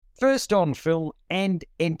first on film and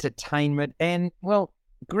entertainment. And, well,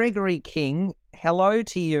 Gregory King, hello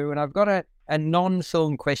to you. And I've got a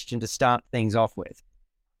non-film question to start things off with.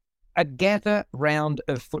 A gather round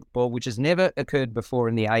of football, which has never occurred before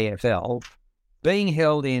in the AFL, being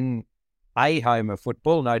held in a home of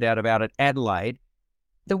football, no doubt about it, Adelaide.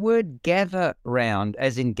 The word gather round,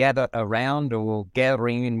 as in gather around or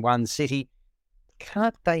gathering in one city,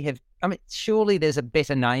 can't they have... I mean, surely there's a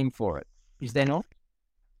better name for it. Is there not?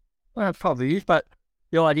 Well, it probably is, but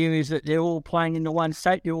the idea is that they're all playing in the one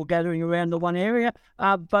state, they're all gathering around the one area.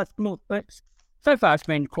 But so far it's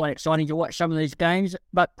been quite exciting to watch some of these games,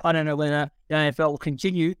 but I don't know whether the AFL will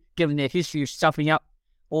continue, given their history of stuffing up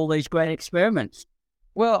all these great experiments.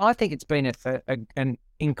 Well, I think it's been an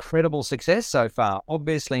incredible success so far.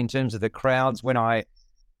 Obviously, in terms of the crowds, when I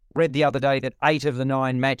read the other day that 8 of the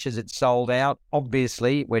 9 matches had sold out.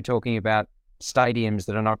 Obviously, we're talking about stadiums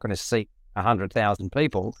that are not going to seat 100,000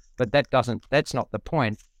 people, but that's not the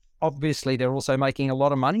point. Obviously, they're also making a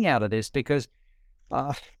lot of money out of this because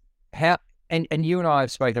and you and I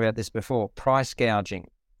have spoken about this before, price gouging.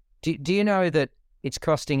 Do you know that it's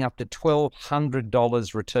costing up to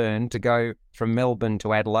 $1,200 return to go from Melbourne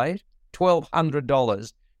to Adelaide?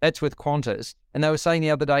 $1,200. That's with Qantas. And they were saying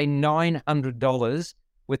the other day $900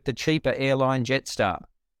 with the cheaper airline Jetstar,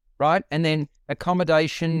 right? And then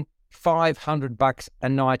accommodation, $500 a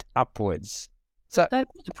night upwards. So that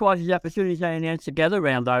surprises the opportunities they announced to gather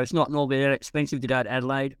around, though. It's not normally that expensive to go to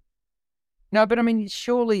Adelaide. No, but I mean,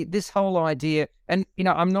 surely this whole idea, and, you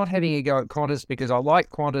know, I'm not having a go at Qantas because I like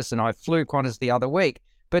Qantas and I flew Qantas the other week,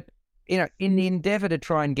 but, you know, in the endeavour to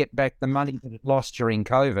try and get back the money that it lost during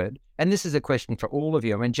COVID, and this is a question for all of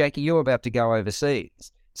you. I mean, Jackie, you're about to go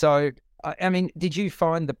overseas. So, I mean, did you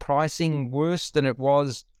find the pricing worse than it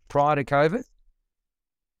was prior to COVID?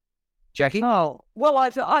 Jackie? Oh, well,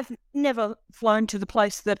 I've never flown to the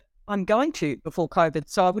place that I'm going to before COVID,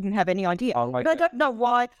 so I wouldn't have any idea. But I don't know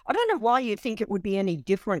why. I don't know why you think it would be any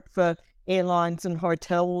different for airlines and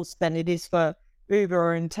hotels than it is for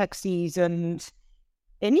Uber and taxis and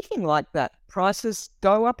anything like that. Prices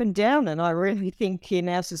go up and down, and I really think in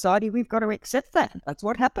our society we've got to accept that. That's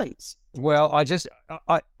what happens. Well, I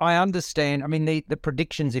understand. I mean, the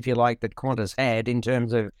predictions, if you like, that Qantas had in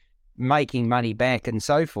terms of making money back and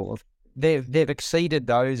so forth, they've exceeded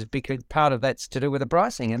those because part of that's to do with the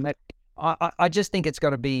pricing, and that I just think it's got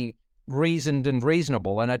to be reasoned and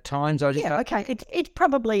reasonable. And at times, it's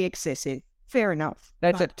probably excessive. Fair enough.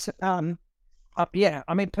 That's it. Yeah,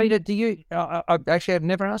 I mean, Peter, do you? I've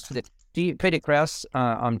never asked for this. Do you, Peter Krause?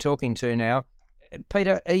 I'm talking to now.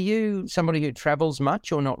 Peter, are you somebody who travels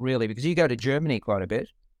much or not really? Because you go to Germany quite a bit.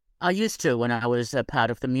 I used to when I was a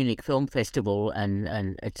part of the Munich Film Festival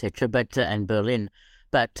and etc. But and Berlin.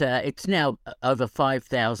 But it's now over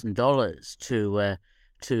 $5,000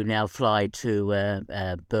 to now fly to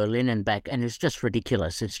Berlin and back, and it's just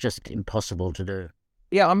ridiculous. It's just impossible to do.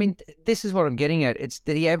 Yeah, I mean, this is what I'm getting at. It's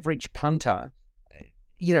the average punter.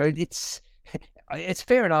 You know, it's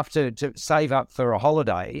fair enough to save up for a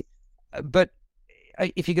holiday, but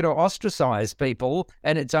if you're going to ostracize people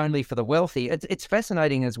and it's only for the wealthy, it's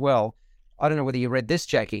fascinating as well. I don't know whether you read this,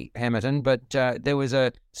 Jackie Hamilton, but there was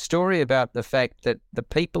a story about the fact that the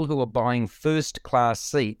people who are buying first-class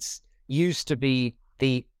seats used to be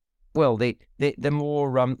the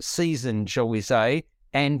more seasoned, shall we say,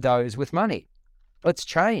 and those with money. It's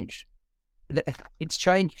changed. It's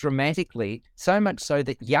changed dramatically, so much so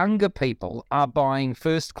that younger people are buying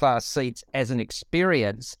first-class seats as an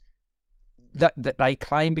experience that they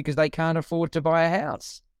claim because they can't afford to buy a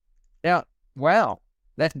house. Now, wow.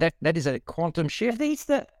 That is a quantum shift.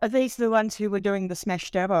 Are these the ones who were doing the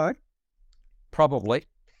smashed Davo? Probably,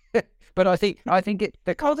 but I think it.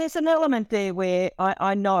 There's an element there where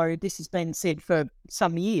I know this has been said for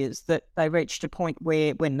some years that they reached a point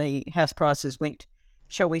where when the house prices went,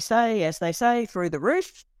 shall we say, as they say, through the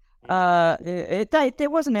roof, there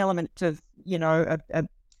was an element of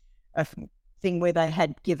a thing where they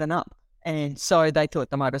had given up, and so they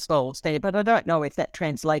thought they might as well stay. But I don't know if that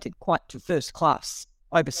translated quite to first class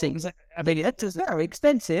overseas. I mean, that's very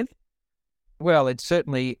expensive. Well, it's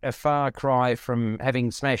certainly a far cry from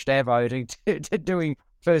having smashed Avo to doing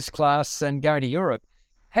first class and going to Europe.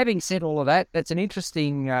 Having said all of that, that's an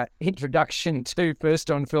interesting introduction to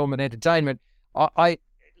First on Film and Entertainment.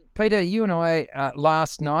 Peter, you and I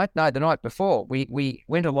the night before, we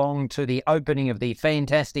went along to the opening of the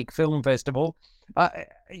fantastic film festival.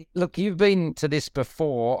 Look, you've been to this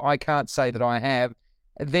before. I can't say that I have.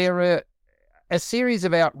 There are a series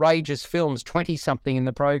of outrageous films, 20-something in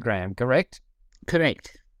the program, correct?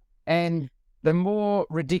 Correct. And the more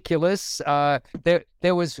ridiculous.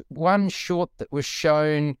 There was one short that was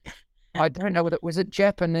shown. I don't know whether it was a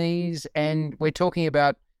Japanese, and we're talking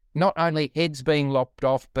about not only heads being lopped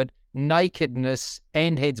off, but nakedness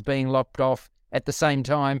and heads being lopped off at the same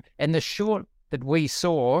time. And the short that we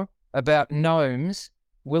saw about gnomes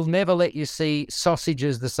will never let you see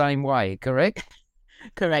sausages the same way, correct?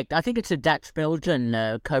 Correct. I think it's a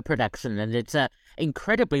Dutch-Belgian co-production, and it's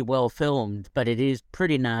incredibly well filmed, but it is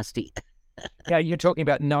pretty nasty. Yeah, you're talking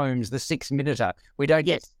about gnomes, the 6-minuter. We don't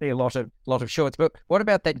get to see a lot of shorts. But what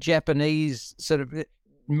about that Japanese sort of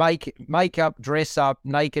makeup, dress up,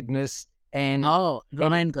 nakedness, and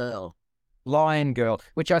Lion Girl,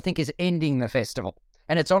 which I think is ending the festival,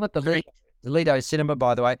 and it's on at the Lido Cinema,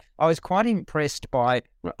 by the way. I was quite impressed by.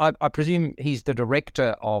 I presume he's the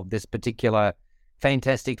director of this particular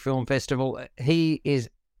fantastic film festival. He is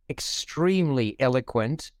extremely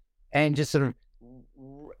eloquent, and just sort of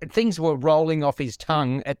things were rolling off his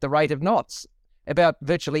tongue at the rate of knots about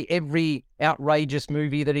virtually every outrageous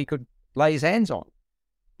movie that he could lay his hands on.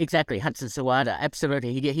 Exactly, Hudson Sawada,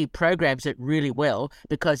 absolutely. He programs it really well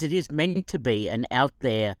because it is meant to be an out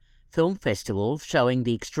there film festival showing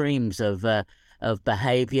the extremes of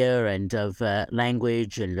behaviour and of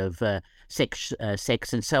language and of sex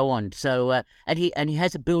and so on. So and he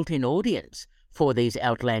has a built-in audience for these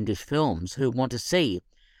outlandish films who want to see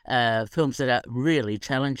films that are really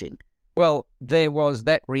challenging. Well, there was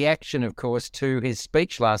that reaction, of course, to his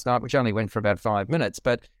speech last night, which only went for about 5 minutes,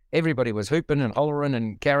 but everybody was hooping and hollering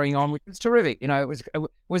and carrying on, which was terrific. You know, it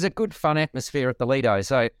was a good, fun atmosphere at the Lido.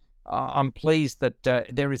 So I'm pleased that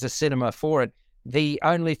there is a cinema for it. The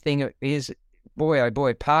only thing is, boy, oh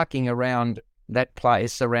boy, parking around that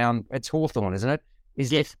place, it's Hawthorne, isn't it?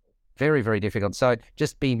 Yes. Very, very difficult. So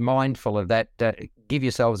just be mindful of that. Give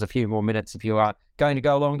yourselves a few more minutes if you are going to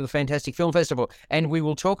go along to the Fantastic Film Festival. And we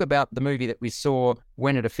will talk about the movie that we saw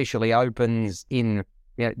when it officially opens in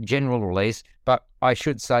general release. But I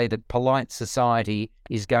should say that Polite Society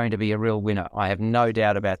is going to be a real winner. I have no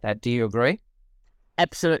doubt about that. Do you agree?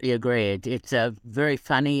 Absolutely agree. It's very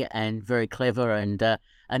funny and very clever and a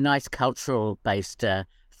nice cultural-based,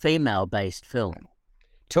 female-based film.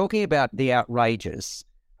 Talking about the outrageous,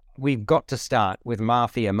 we've got to start with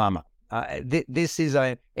Mafia Mama. This is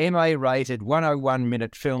a MA-rated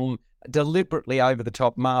 101-minute film, deliberately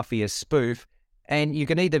over-the-top mafia spoof, and you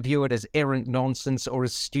can either view it as errant nonsense or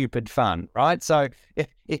as stupid fun, right? So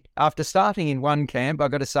after starting in one camp,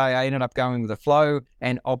 I've got to say I ended up going with the flow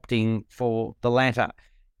and opting for the latter.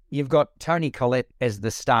 You've got Toni Collette as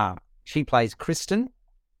the star. She plays Kristen,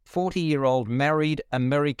 40-year-old married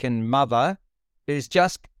American mother who's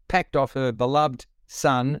just packed off her beloved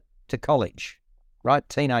son to college, right?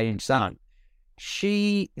 Teenage son.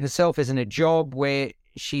 She herself is in a job where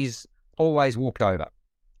she's always walked over,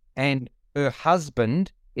 and her husband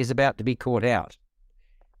is about to be caught out.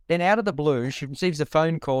 Then out of the blue, she receives a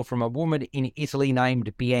phone call from a woman in Italy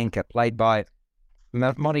named Bianca, played by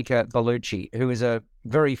Monica Bellucci, who is a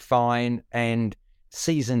very fine and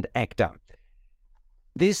seasoned actor.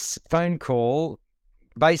 This phone call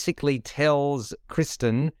basically tells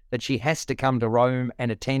Kristen that she has to come to Rome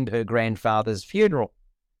and attend her grandfather's funeral.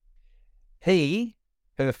 He,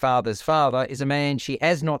 her father's father, is a man she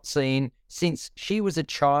has not seen since she was a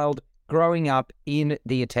child growing up in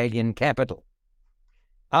the Italian capital.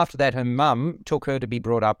 After that, her mum took her to be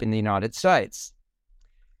brought up in the United States.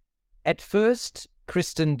 At first,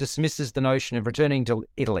 Kristen dismisses the notion of returning to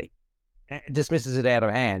Italy, dismisses it out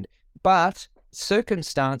of hand, but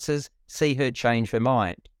circumstances see her change her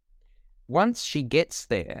mind. Once she gets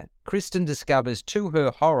there, Kristen discovers to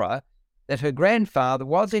her horror that her grandfather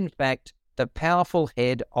was in fact the powerful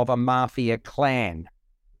head of a mafia clan.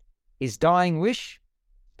 His dying wish?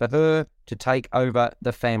 For her to take over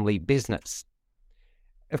the family business.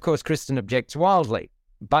 Of course, Kristen objects wildly,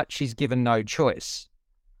 but she's given no choice.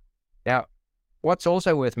 Now, what's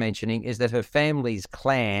also worth mentioning is that her family's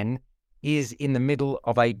clan is in the middle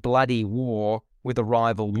of a bloody war with a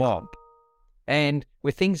rival mob. And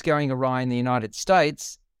with things going awry in the United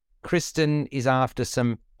States, Kristen is after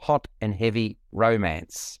some hot and heavy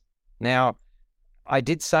romance. Now, I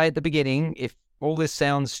did say at the beginning, if all this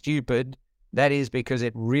sounds stupid, that is because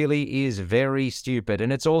it really is very stupid,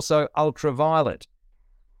 and it's also ultra-violent.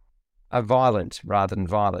 Violent rather than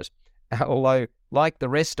violet. Although, like the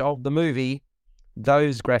rest of the movie,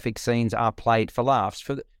 those graphic scenes are played for laughs.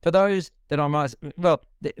 For those that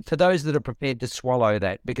for those that are prepared to swallow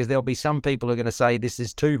that, because there'll be some people who are going to say this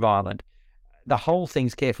is too violent. The whole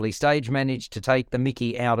thing's carefully stage managed to take the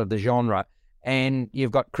mickey out of the genre, and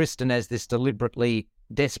you've got Kristen as this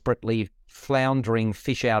desperately floundering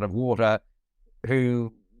fish out of water,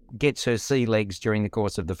 who gets her sea legs during the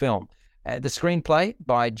course of the film. The screenplay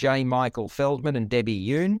by J. Michael Feldman and Debbie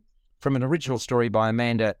Yoon, from an original story by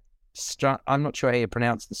Amanda I'm not sure how you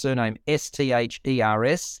pronounce the surname,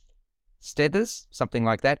 Sters, Stethers, something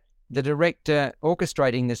like that. The director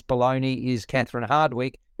orchestrating this baloney is Catherine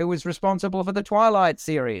Hardwicke, who was responsible for the Twilight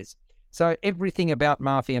series. So everything about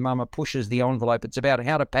Mafia Mama pushes the envelope. It's about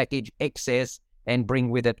how to package excess and bring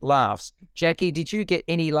with it laughs. Jackie, did you get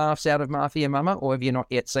any laughs out of Mafia Mama, or have you not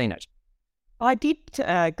yet seen it? I did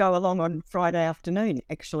go along on Friday afternoon,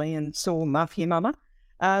 actually, and saw Mafia Mama.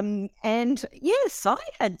 And yes, I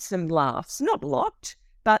had some laughs, not a lot,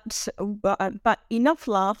 but enough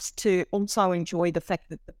laughs to also enjoy the fact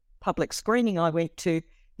that the public screening I went to,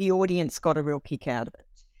 the audience got a real kick out of it.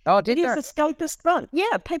 Oh, did It you? is escapist fun.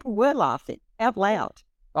 Yeah, people were laughing out loud.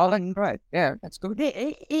 Oh, that's great. Yeah, that's good.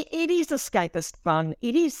 It is escapist fun.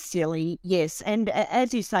 It is silly, yes. And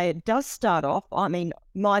as you say, it does start off. I mean,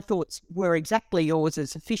 my thoughts were exactly yours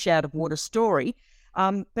as a fish out of water story.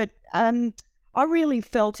 But I really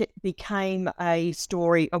felt it became a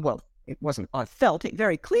story. Well, it wasn't. I felt it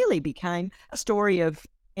very clearly became a story of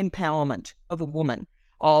empowerment of a woman,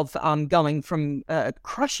 of going from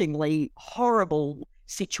crushingly horrible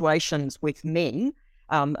situations with men,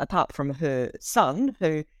 apart from her son,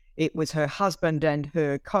 who it was her husband and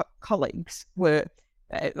her colleagues were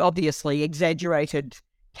obviously exaggerated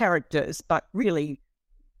characters, but really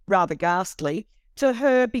rather ghastly, to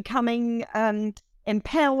her becoming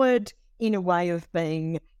empowered in a way of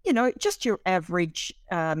being, just your average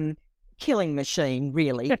killing machine,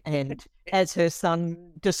 really. And as her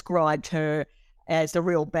son described her, as a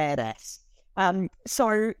real badass.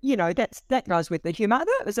 So, that goes with the humour.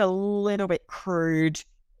 That was a little bit crude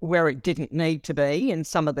where it didn't need to be in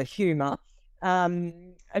some of the humour.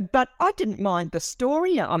 But I didn't mind the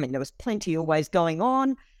story. I mean, there was plenty always going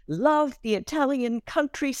on. Loved the Italian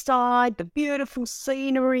countryside, the beautiful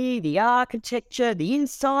scenery, the architecture, the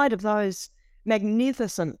inside of those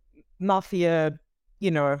magnificent mafia,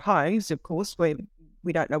 homes, of course, where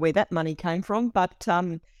we don't know where that money came from, but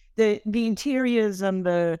the interiors and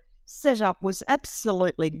the setup was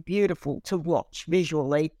absolutely beautiful to watch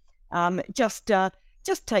visually. Just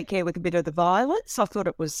take care with a bit of the violence. I thought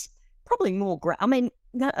it was probably more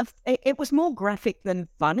it was more graphic than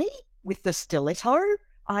funny with the stiletto.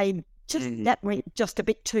 That went just a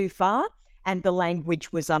bit too far, and the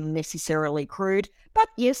language was unnecessarily crude. But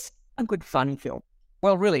yes, a good fun film.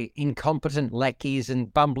 Well, really, incompetent lackeys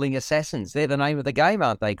and bumbling assassins—they're the name of the game,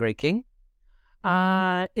 aren't they, Greg King?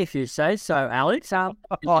 If you say so, Alex.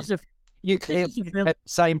 You clearly have the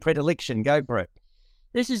same predilection. Go for it.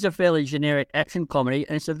 This is a fairly generic action comedy,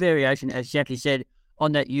 and it's a variation, as Jackie said,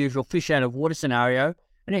 on that usual fish out of water scenario,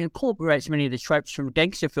 and it incorporates many of the tropes from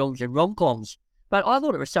gangster films and rom-coms. But I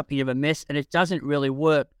thought it was something of a mess, and it doesn't really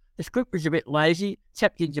work. The script was a bit lazy,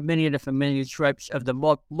 tapped into many of the familiar tropes of the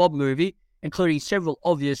mob movie, including several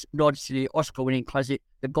obvious nods to the Oscar-winning classic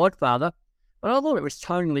The Godfather. But I thought it was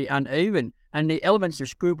tonally uneven, and the elements of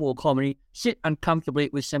screwball comedy sit uncomfortably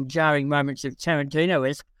with some jarring moments of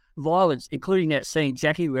Tarantino-esque violence, including that scene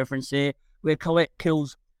Jackie referenced there, where Colette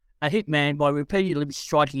kills a hitman by repeatedly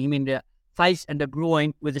striking him in the face and the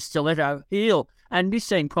groin with a stiletto heel. And this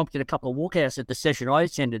scene prompted a couple of walkouts at the session I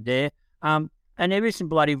attended there. And there is some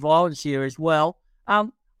bloody violence here as well. I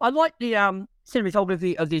like the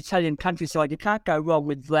cinematography of the Italian countryside. You can't go wrong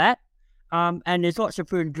with that. And there's lots of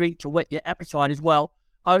food and drink to whet your appetite as well.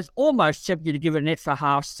 I was almost tempted to give it an extra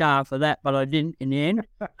half star for that, but I didn't in the end.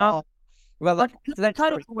 Well, that's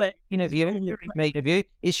interview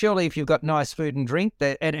is surely if you've got nice food and drink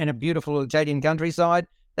and a beautiful Italian countryside,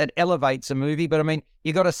 that elevates a movie. But I mean,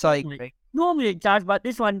 you got to say, normally it does, but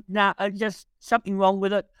this one, just something wrong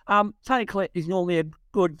with it. Toni Collette is normally a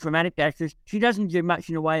good dramatic actress. She doesn't do much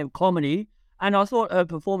in the way of comedy, and I thought her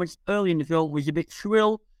performance early in the film was a bit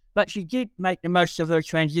shrill, but she did make the most of her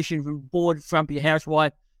transition from bored, frumpy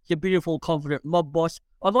housewife to beautiful, confident mob boss.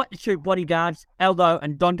 I like the two bodyguards, Aldo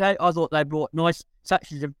and Dante. I thought they brought nice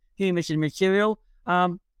touches of humour to the material.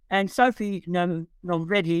 And Sophie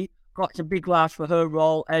Nomvetti got some big laughs for her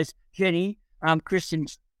role as Jenny,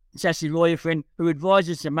 Kristen's sassy lawyer friend, who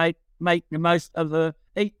advises to make the most of her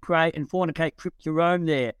eat, pray and fornicate trip to Rome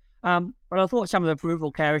there. But I thought some of the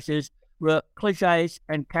peripheral characters were cliches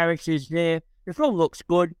and characters there. The film looks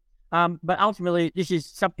good, but ultimately this is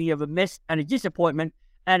something of a mess and a disappointment,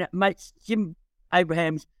 and it makes Jim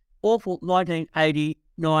Abraham's awful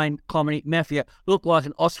 1989 comedy Mafia look like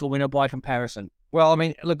an Oscar winner by comparison. Well, I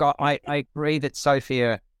mean, look, I agree that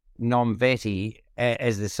Sophia Nomvetti,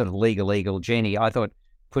 as this sort of legal Jenny, I thought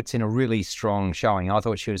puts in a really strong showing. I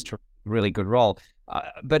thought she was a really good role.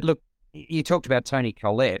 But look, you talked about Toni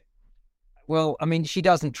Collette. Well, I mean, she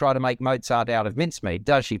doesn't try to make Mozart out of mincemeat,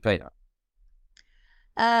 does she, Peter?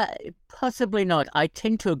 Possibly not. I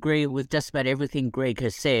tend to agree with just about everything Greg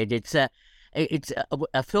has said. It's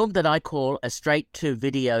a film that I call a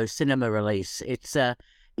straight-to-video cinema release. It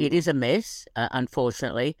is a mess,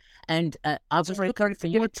 unfortunately, and I was looking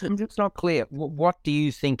forward to... I'm just not clear. What do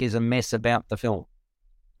you think is a mess about the film?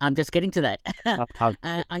 I'm just getting to that.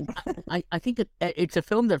 I think it's a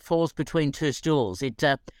film that falls between two stools. It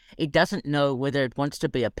doesn't know whether it wants to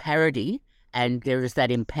be a parody, and there is that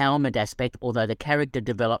empowerment aspect, although the character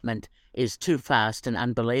development is too fast and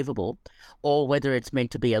unbelievable, or whether it's meant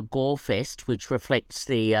to be a gore fest, which reflects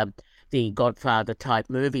the Godfather type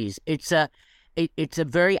movies. It's a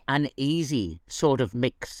very uneasy sort of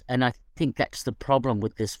mix, and I think that's the problem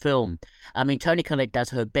with this film. I mean, Toni Collette does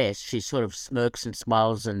her best. She sort of smirks and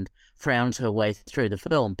smiles and frowns her way through the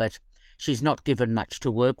film, but she's not given much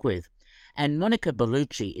to work with. And Monica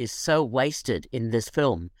Bellucci is so wasted in this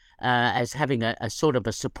film as having a sort of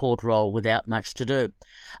a support role without much to do.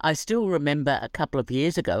 I still remember a couple of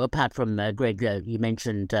years ago, apart from Greg, you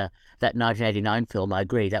mentioned that 1989 film. I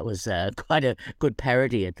agree, that was quite a good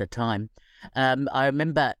parody at the time. I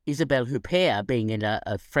remember Isabelle Huppert being in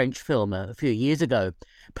a French film a few years ago,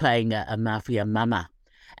 playing a mafia mama.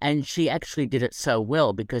 And she actually did it so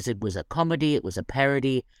well because it was a comedy, it was a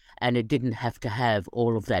parody, and it didn't have to have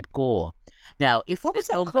all of that gore. Now, what was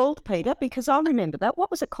that called, Peter? Because I remember that.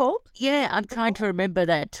 What was it called? Yeah, I'm trying to remember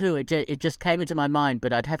that too. It just came into my mind,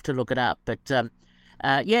 but I'd have to look it up. But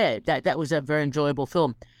yeah, that was a very enjoyable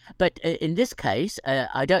film. But in this case,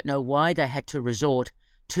 I don't know why they had to resort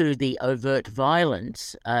to the overt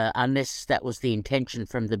violence, unless that was the intention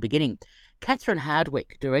from the beginning. Catherine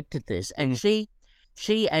Hardwicke directed this, and she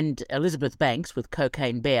and Elizabeth Banks with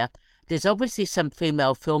Cocaine Bear, there's obviously some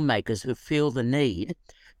female filmmakers who feel the need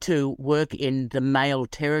to work in the male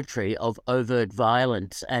territory of overt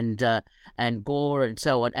violence and gore and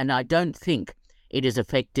so on, and I don't think it is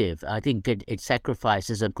effective. I think it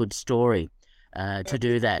sacrifices a good story to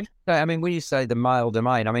do that. I mean, when you say the male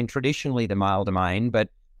domain, I mean traditionally the male domain, but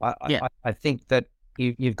I think that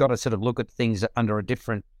you've got to sort of look at things under a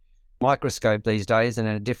different microscope these days and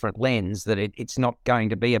in a different lens, that it's not going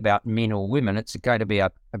to be about men or women. It's going to be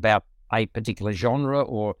about a particular genre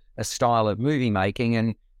or a style of movie making.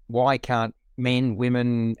 And why can't men,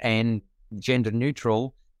 women and gender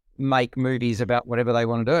neutral make movies about whatever they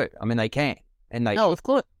want to do? I mean, they can. No, of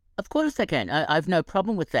course they can. I've no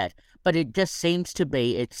problem with that. But it just seems to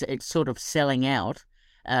be it's sort of selling out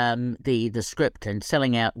the script and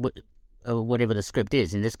selling out whatever the script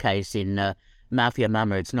is. In this case, in Mafia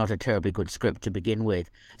Mama, it's not a terribly good script to begin with.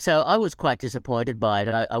 So I was quite disappointed by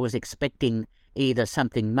it. I was expecting either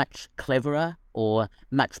something much cleverer or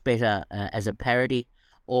much better as a parody,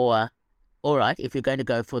 or, all right, if you're going to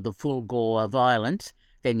go for the full gore violence,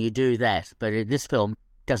 then you do that. But this film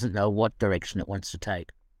doesn't know what direction it wants to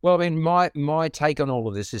take. Well, I mean, my take on all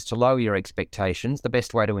of this is to lower your expectations. The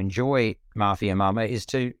best way to enjoy Mafia Mama is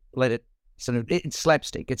to let it it's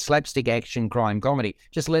slapstick. It's slapstick action, crime, comedy.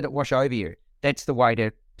 Just let it wash over you. That's the way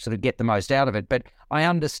to sort of get the most out of it. But I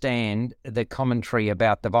understand the commentary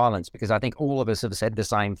about the violence, because I think all of us have said the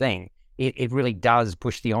same thing. It really does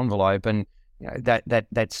push the envelope, and you know,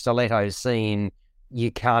 that stiletto scene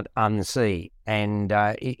you can't unsee, and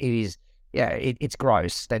it's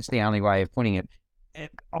gross. That's the only way of putting it.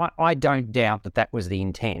 I don't doubt that was the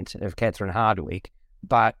intent of Catherine Hardwicke,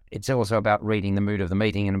 but it's also about reading the mood of the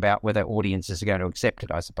meeting and about whether audiences are going to accept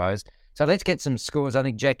it, I suppose. So let's get some scores. I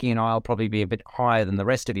think Jackie and I will probably be a bit higher than the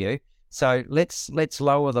rest of you. So let's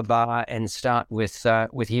lower the bar and start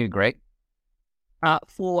with you, Greg.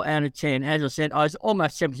 4 out of 10. As I said, I was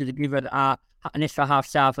almost tempted to give it an extra half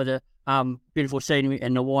star for the beautiful scenery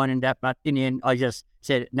and the wine and that, but in the end, I just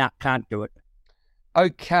said, nah, can't do it.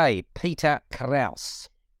 Okay, Peter Krause.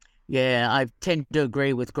 Yeah, I tend to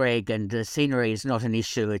agree with Greg, and the scenery is not an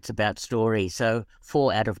issue. It's about story. So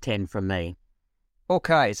 4 out of 10 from me.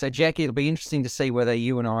 Okay, so Jackie, it'll be interesting to see whether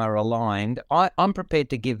you and I are aligned. I'm prepared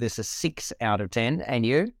to give this a 6 out of 10, and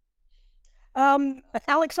you?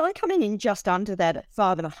 Alex, I'm coming in just under that at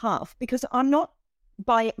 5.5, because I'm not,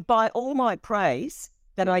 by all my praise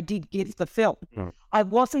that I did give the film, I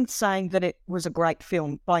wasn't saying that it was a great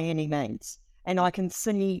film by any means. And I can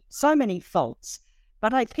see so many faults.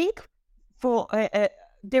 But I think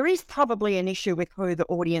there is probably an issue with who the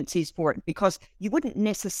audience is for it, because you wouldn't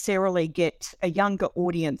necessarily get a younger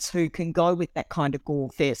audience who can go with that kind of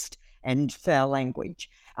gore fest and foul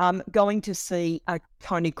language going to see a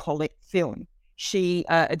Toni Collette film. She,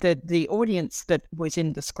 the audience that was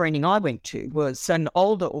in the screening I went to was an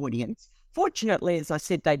older audience Fortunately, as I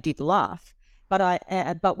said, they did laugh.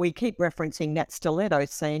 But we keep referencing that stiletto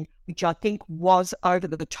scene, which I think was over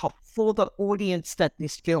the top for the audience that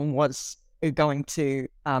this film was going to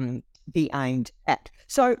be aimed at.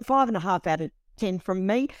 So 5.5 out of 10 from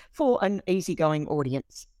me for an easygoing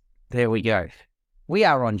audience. There we go. We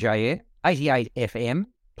are on JAir 88 FM.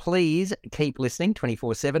 Please keep listening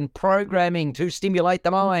 24/7, programming to stimulate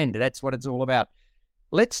the mind. That's what it's all about.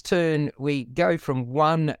 We go from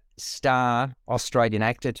one star Australian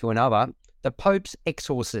actor to another. The Pope's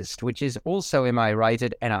Exorcist, which is also MA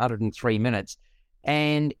rated and 103 minutes.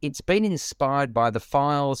 And it's been inspired by the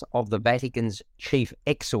files of the Vatican's chief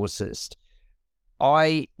exorcist.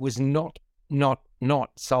 I was not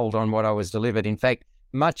sold on what I was delivered. In fact,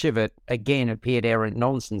 much of it, again, appeared errant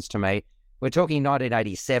nonsense to me. We're talking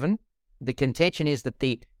 1987. The contention is that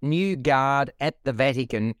the new guard at the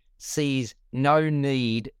Vatican sees no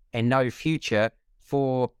need and no future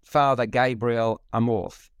for Father Gabriel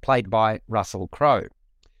Amorth, played by Russell Crowe.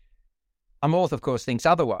 Amorth, of course, thinks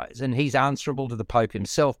otherwise, and he's answerable to the Pope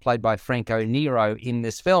himself, played by Franco Nero in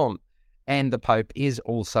this film. And the Pope is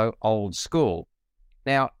also old school.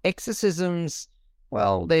 Now, exorcisms,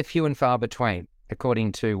 well, they're few and far between,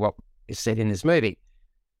 according to what is said in this movie.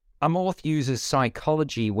 Amorth uses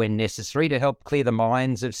psychology when necessary to help clear the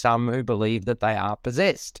minds of some who believe that they are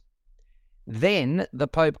possessed. Then the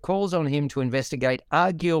Pope calls on him to investigate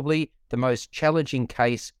arguably the most challenging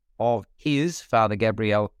case of his, Father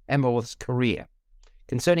Gabriel Amorth's, career,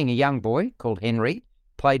 concerning a young boy called Henry,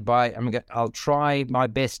 played by, I'll try my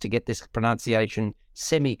best to get this pronunciation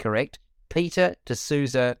semi-correct, Peter de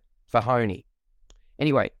Souza Fahony.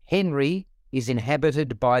 Anyway, Henry is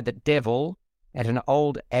inhabited by the devil at an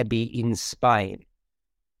old abbey in Spain.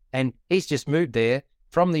 And he's just moved there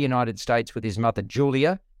from the United States with his mother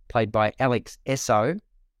Julia, played by Alex Esso,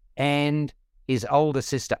 and his older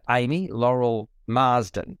sister Amy, Laurel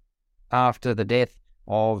Marsden, after the death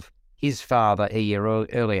of his father a year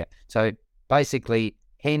earlier. So basically,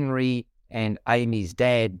 Henry and Amy's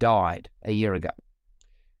dad died a year ago.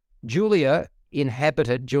 Julia's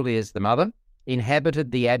the mother,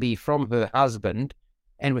 inhabited the abbey from her husband,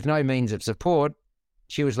 and with no means of support,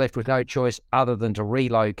 she was left with no choice other than to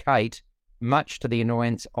relocate, much to the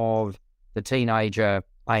annoyance of the teenager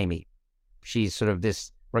Amy. She's sort of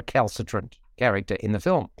this recalcitrant character in the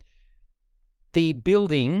film. The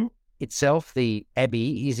building itself, the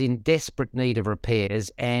abbey, is in desperate need of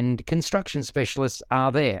repairs, and construction specialists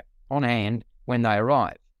are there on hand when they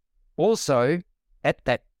arrive. Also, at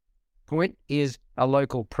that point is a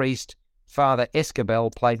local priest, Father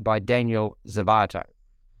Escobel, played by Daniel Zavato.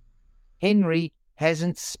 Henry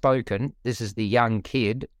hasn't spoken, this is the young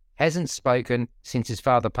kid, hasn't spoken since his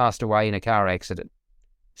father passed away in a car accident.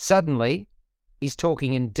 Suddenly, he's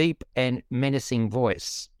talking in deep and menacing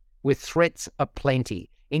voice, with threats aplenty,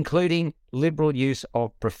 including liberal use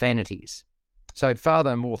of profanities. So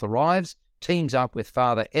Father Amorth arrives, teams up with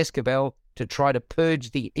Father Escobel to try to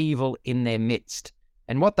purge the evil in their midst.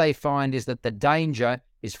 And what they find is that the danger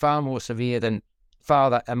is far more severe than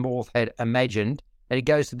Father Amorth had imagined, that it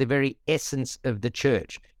goes to the very essence of the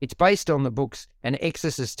church. It's based on the books An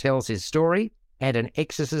Exorcist Tells His Story and An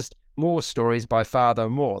Exorcist, More Stories by Father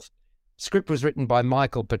Amorth. Script was written by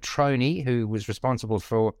Michael Petroni, who was responsible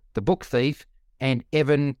for The Book Thief, and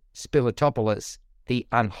Evan Spilotopoulos, The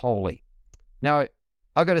Unholy. Now,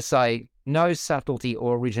 I've got to say, no subtlety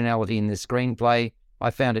or originality in this screenplay.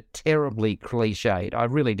 I found it terribly cliched. I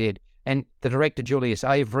really did. And the director, Julius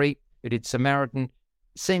Avery, who did Samaritan,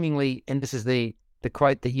 seemingly, and this is the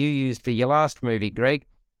quote that you used for your last movie, Greg,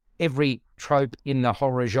 every trope in the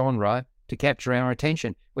horror genre to capture our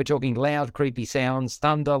attention. We're talking loud, creepy sounds,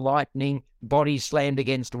 thunder, lightning, bodies slammed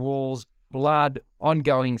against walls, blood,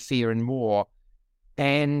 ongoing fear, and more.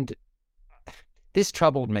 And this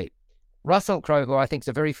troubled me. Russell Crowe, who I think is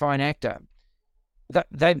a very fine actor,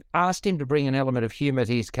 they've asked him to bring an element of humour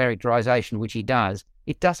to his characterisation, which he does.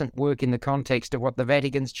 It doesn't work in the context of what the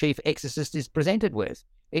Vatican's chief exorcist is presented with.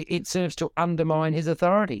 It serves to undermine his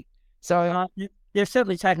authority. So they've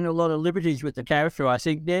certainly taken a lot of liberties with the character, I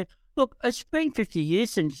think. Look, it's been 50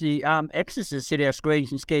 years since the Exorcist hit our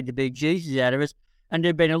screens and scared the big Jesus out of us, and there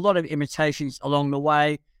have been a lot of imitations along the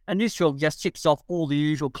way, and this film just ticks off all the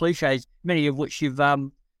usual cliches, many of which you've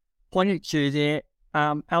pointed to there,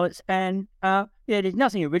 Alex. And there's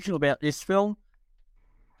nothing original about this film.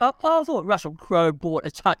 I thought Russell Crowe brought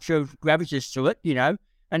a touch of gravitas to it,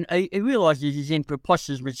 and he realises he's in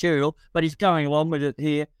preposterous material, but he's going along with it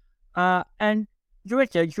here. And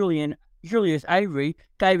director Julius Avery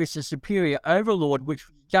gave us a superior Overlord, which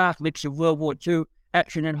was a dark mix of World War II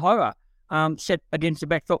action and horror. set against the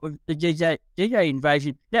backdrop of the DJ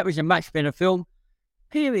invasion. That was a much better film.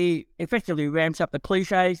 Here he effectively ramps up the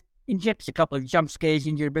cliches, injects a couple of jump scares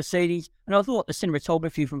into the proceedings, and I thought the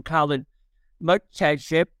cinematography from Carlin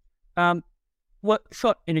Motajeb,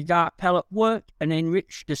 shot in a dark palette, worked and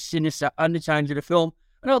enriched the sinister undertones of the film.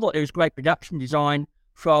 And I thought there was great production design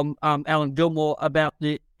from Alan Gilmore about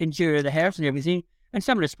the interior of the house and everything, and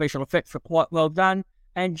some of the special effects were quite well done.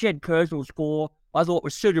 And Jed Kurzel's score, I thought,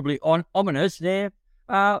 was suitably ominous there.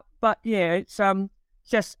 But yeah, it's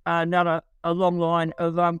just another long line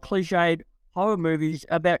of cliched horror movies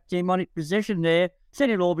about demonic possession there. Said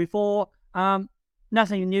it all before.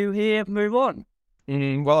 Nothing new here. Move on.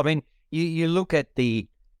 Well, I mean, you look at the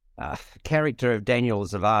character of Daniel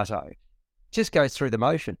Zavato, just goes through the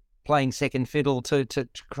motion, playing second fiddle to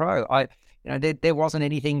Crow. There wasn't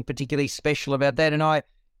anything particularly special about that. And I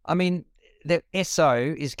mean, the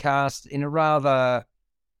SO is cast in a rather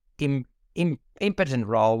impotent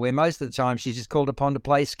role where most of the time she's just called upon to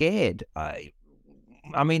play scared. I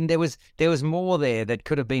mean, there was more there that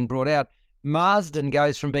could have been brought out. Marsden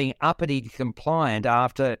goes from being uppity to compliant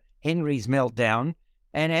after Henry's meltdown.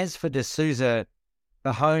 And as for D'Souza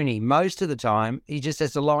Mahoney, most of the time he just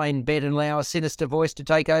has to lie in bed and allow a sinister voice to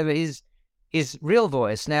take over his real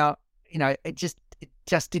voice. Now, it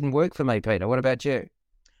just didn't work for me, Peter. What about you?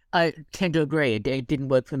 I tend to agree. It didn't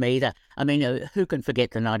work for me either. I mean, who can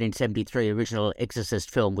forget the 1973 original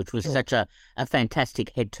Exorcist film, which was such a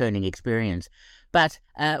fantastic head-turning experience. But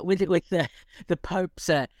with the Pope's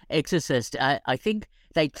Exorcist, I think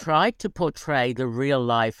they tried to portray the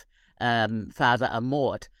real-life Father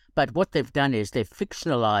Amort, but what they've done is they've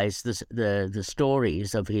fictionalized the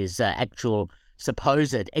stories of his actual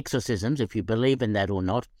supposed exorcisms, if you believe in that or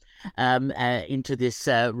not, into this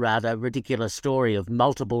rather ridiculous story of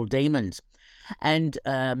multiple demons. And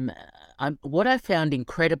what I found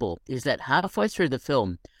incredible is that halfway through the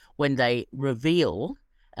film, when they reveal,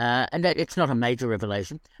 and that it's not a major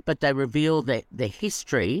revelation, but they reveal the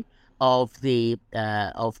history of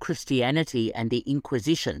of Christianity and the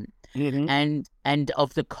Inquisition, and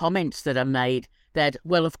of the comments that are made that,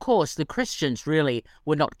 well, of course, the Christians really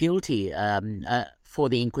were not guilty for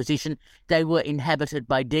the Inquisition. They were inhabited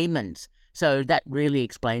by demons. So that really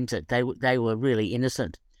explains it. They were really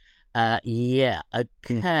innocent. Yeah,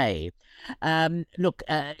 okay. Look,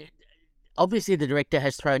 obviously the director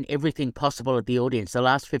has thrown everything possible at the audience. The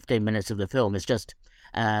last 15 minutes of the film is just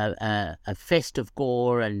a fest of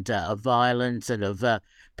gore and of violence and of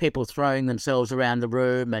people throwing themselves around the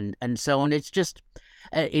room and so on. It's just...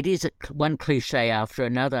 it is one cliche after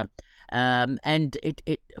another. And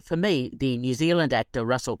it for me, the New Zealand actor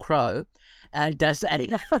Russell Crowe does that.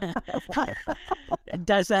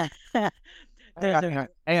 does that. Hang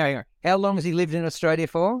on. How long has he lived in Australia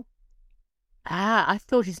for? I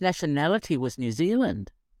thought his nationality was New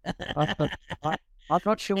Zealand. I'm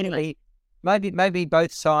not sure. Anyway, maybe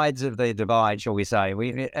both sides of the divide, shall we say?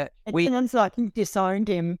 It sounds like you disowned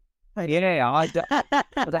him. Yeah,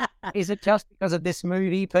 is it just because of this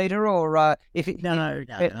movie, Peter, or if it? No.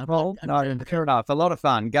 Fair enough. A lot of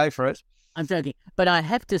fun. Go for it. I'm joking, but I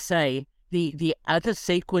have to say the other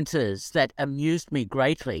sequences that amused me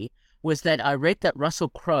greatly was that I read that Russell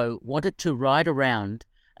Crowe wanted to ride around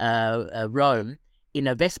Rome in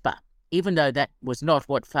a Vespa, even though that was not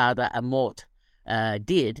what Father Amort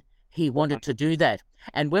did. He wanted to do that,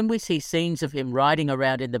 and when we see scenes of him riding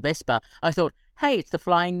around in the Vespa, I thought, hey, it's the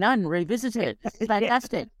Flying Nun revisited. It's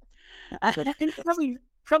fantastic.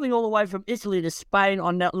 Traveling all the way from Italy to Spain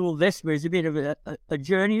on that little Vespa is a bit of a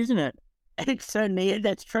journey, isn't it? It certainly is.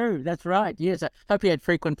 That's true. That's right. Yes, I hope he had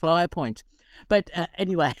frequent flyer points. But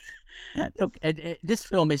anyway, look, this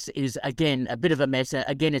film is again a bit of a mess.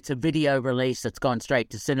 Again, it's a video release that's gone straight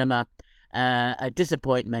to cinema. A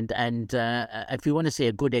disappointment. And if you want to see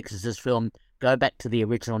a good Exorcist film, go back to the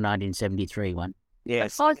original 1973 one.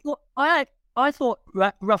 Yes. I thought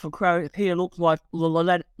Russell Crowe here looked like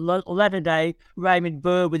latter-day Raymond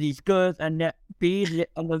Burr with his girth and that beard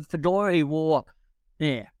and the fedora he wore.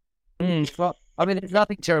 Yeah. Well, I mean, there's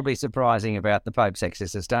nothing terribly surprising about the Pope's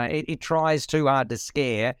Exorcist. It tries too hard to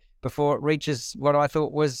scare before it reaches what I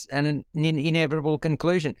thought was an inevitable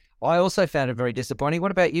conclusion. I also found it very disappointing.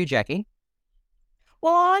 What about you, Jackie?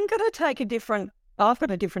 Well, I've got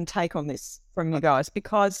a different take on this from you guys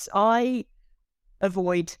because I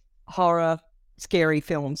avoid horror, scary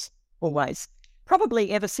films always, probably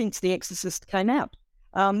ever since The Exorcist came out.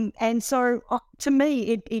 And so to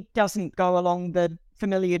me, it doesn't go along the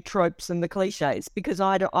familiar tropes and the cliches because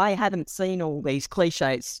I haven't seen all these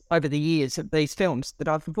cliches over the years of these films that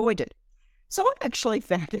I've avoided. So I actually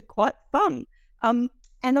found it quite fun. And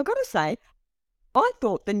I've got to say, I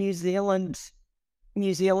thought the New Zealander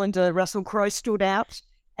Russell Crowe stood out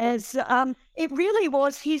as it really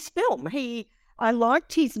was his film. I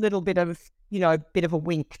liked his little bit of a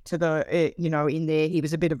wink to the in there. He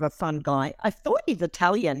was a bit of a fun guy. I thought his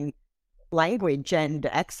Italian language and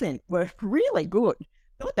accent were really good.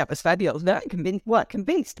 I thought that was fabulous. That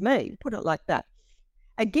convinced me. Put it like that.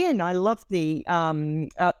 Again, I love the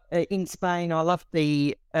in Spain. I love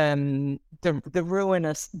the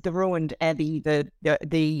ruined abbey,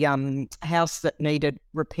 the house that needed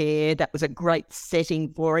repair. That was a great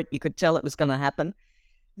setting for it. You could tell it was going to happen.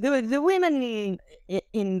 The women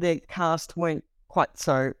in the cast weren't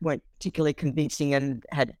particularly convincing and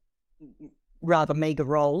had rather meagre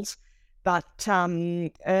roles. But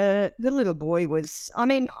the little boy was. I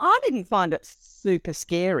mean, I didn't find it super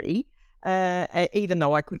scary. Even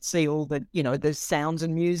though I could see all the sounds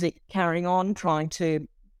and music carrying on, trying to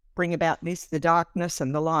bring about the darkness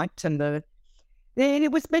and the light and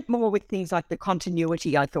it was a bit more with things like the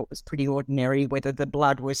continuity. I thought was pretty ordinary, whether the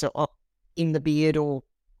blood was in the beard or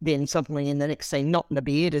then suddenly in the next scene not in the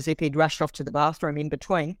beard, as if he'd rushed off to the bathroom in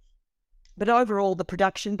between. But overall, the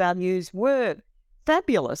production values were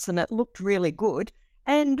fabulous and it looked really good,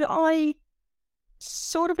 and I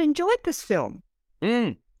sort of enjoyed this film.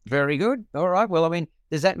 Very good. All right. Well, I mean,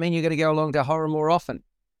 does that mean you're going to go along to horror more often?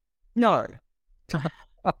 No.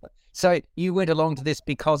 So you went along to this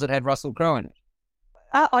because it had Russell Crowe in it?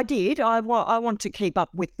 I did. I want to keep up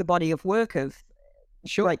with the body of work of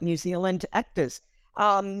great New Zealand actors.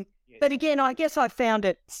 But again, I guess I found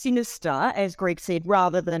it sinister, as Greg said,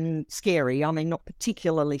 rather than scary. I mean, not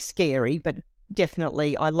particularly scary, but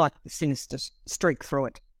definitely I like the sinister streak through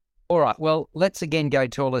it. All right, well, let's again go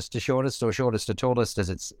tallest to shortest or shortest to tallest.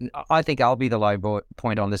 I think I'll be the low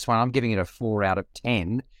point on this one. I'm giving it a 4 out of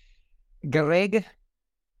 10. Greg?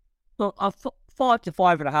 Well, 5 to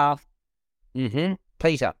 5.5.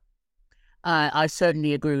 Peter? I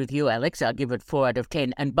certainly agree with you, Alex. I'll give it 4 out of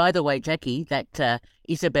 10. And by the way, Jackie, that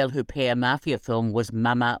Isabelle Huppert mafia film was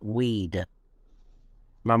Mama Weed.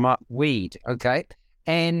 Mama Weed, okay.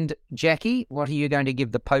 And Jackie, what are you going to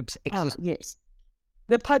give The Pope's Exorcist? Yes.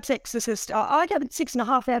 The Pope's Exorcist, I give it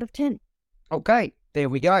 6.5 out of 10. Okay, there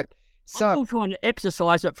we go. So I'm trying to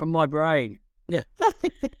exercise it from my brain. Yeah.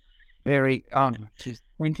 Very,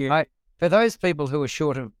 Thank you. for those people who are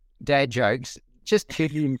short of dad jokes, just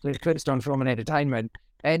tune in to First on Film and Entertainment.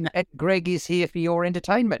 And Greg is here for your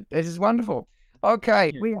entertainment. This is wonderful.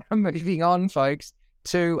 Okay, we are moving on, folks,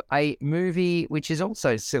 to a movie which is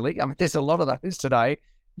also silly. I mean, there's a lot of those today.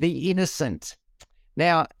 The Innocent.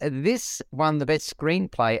 Now, this won the Best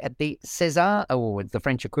Screenplay at the César Awards, the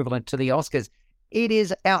French equivalent to the Oscars. It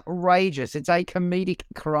is outrageous. It's a comedic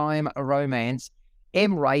crime romance,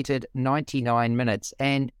 M-rated, 99 minutes.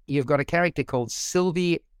 And you've got a character called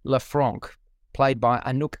Sylvie Lafranc, played by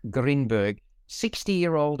Anouk Grinberg,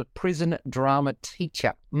 60-year-old prison drama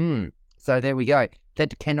teacher. So there we go.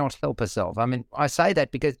 That cannot help herself. I mean, I say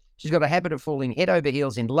that because she's got a habit of falling head over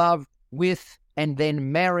heels in love with and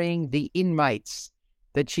then marrying the inmates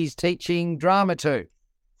that she's teaching drama to.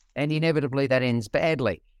 And inevitably that ends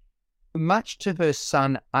badly. Much to her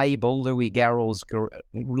son Abel, Louis Garrel's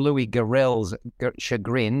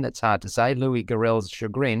chagrin, that's hard to say, Louis Garrel's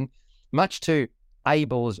chagrin, much to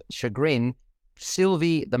Abel's chagrin,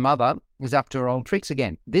 Sylvie, the mother, is up to her old tricks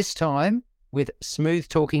again, this time with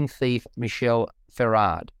smooth-talking thief Michel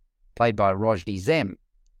Ferrard, played by Rojdi Zem.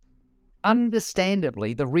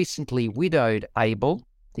 Understandably, the recently widowed Abel,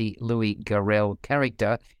 the Louis Garrel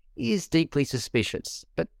character, is deeply suspicious,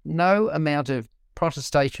 but no amount of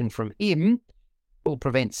protestation from him will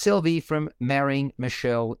prevent Sylvie from marrying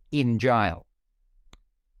Michel in jail.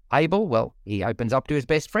 Abel, well, he opens up to his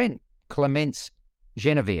best friend, Clemence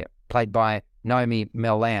Genevieve, played by Naomi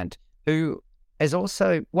Melland, who is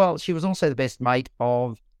also, well, she was also the best mate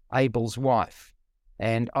of Abel's wife.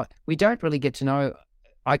 And we don't really get to know,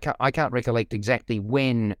 I can't recollect exactly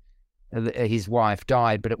when his wife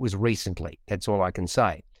died, but it was recently. That's all I can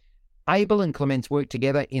say. Abel and Clemence work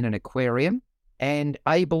together in an aquarium, and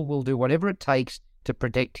Abel will do whatever it takes to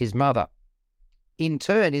protect his mother. In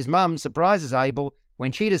turn, his mum surprises Abel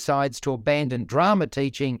when she decides to abandon drama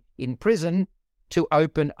teaching in prison to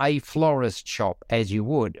open a florist shop, as you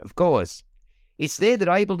would, of course. It's there that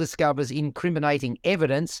Abel discovers incriminating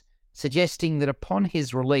evidence suggesting that upon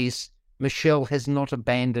his release, Michel has not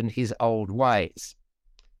abandoned his old ways.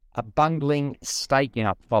 A bungling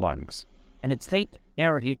stakeout follows, and its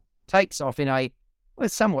narrative takes off in a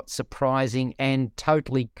somewhat surprising and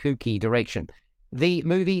totally kooky direction. The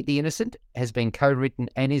movie, The Innocent, has been co-written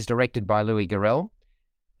and is directed by Louis Garrel.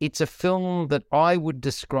 It's a film that I would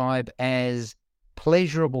describe as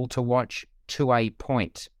pleasurable to watch to a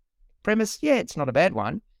point. Premise, yeah, it's not a bad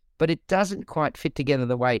one, but it doesn't quite fit together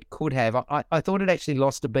the way it could have. I thought it actually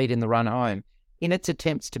lost a beat in the run home. In its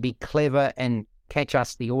attempts to be clever and catch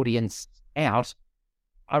us, the audience, out,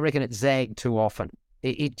 I reckon it zagged too often.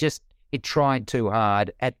 It tried too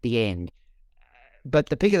hard at the end. But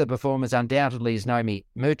the pick of the performers undoubtedly is Naomi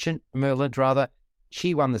Merlant rather.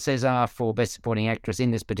 She won the César for Best Supporting Actress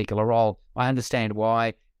in this particular role. I understand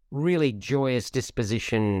why. Really joyous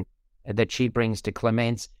disposition that she brings to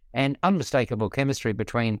Clements and unmistakable chemistry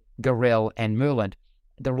between Garrel and Merlant.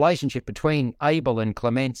 The relationship between Abel and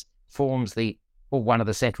Clements forms one of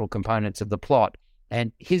the central components of the plot.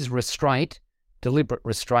 And his restraint, deliberate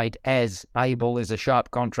restraint, as Abel is a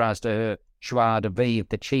sharp contrast to her joie de vivre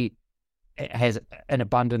that she has an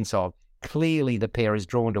abundance of. Clearly the pair is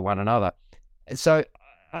drawn to one another. So,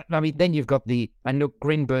 I mean, then you've got the Anouk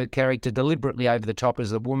Grinberg character deliberately over the top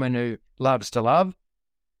as the woman who loves to love.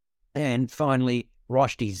 And finally,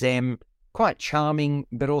 Roshdi Zem, quite charming,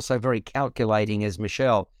 but also very calculating as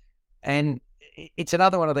Michelle. And it's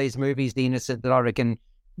another one of these movies, The Innocent, that I reckon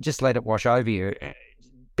just let it wash over you.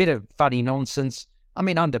 Bit of funny nonsense. I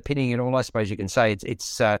mean, underpinning it all, I suppose you can say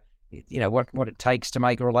it's what it takes to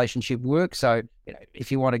make a relationship work. So, if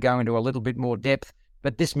you want to go into a little bit more depth,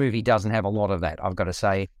 but this movie doesn't have a lot of that, I've got to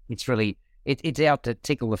say. It's really, it's out to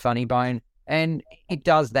tickle the funny bone, and it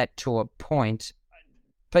does that to a point.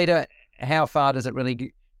 Peter, how far does it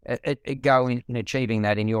really go in achieving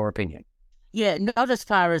that, in your opinion? Yeah, not as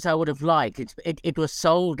far as I would have liked. It was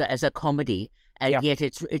sold as a comedy, and yet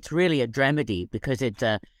it's really a dramedy, because it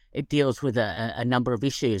deals with a number of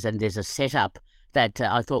issues, and there's a setup that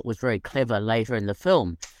I thought was very clever later in the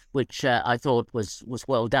film, which I thought was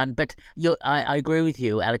well done. But I agree with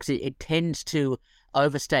you, Alex. It tends to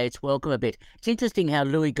overstay its welcome a bit. It's interesting how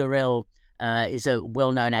Louis Garrel is a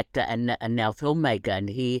well-known actor and now filmmaker, and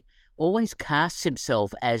he always casts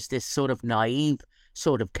himself as this sort of naive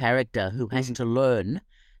sort of character who has to learn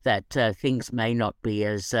that things may not be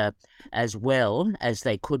as well as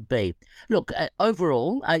they could be. Look,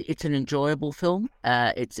 overall, it's an enjoyable film.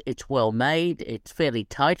 It's well made. It's fairly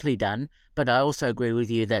tightly done. But I also agree with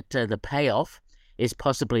you that the payoff is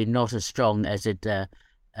possibly not as strong as it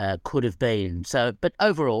could have been. So, but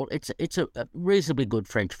overall, it's a reasonably good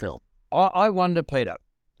French film. I wonder, Peter,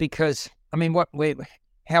 because I mean,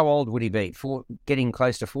 how old would he be? Getting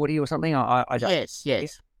close to 40 or something? I don't.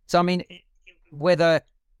 Yes. So I mean, whether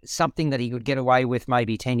something that he could get away with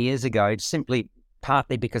maybe 10 years ago, simply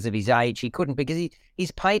partly because of his age, he couldn't, because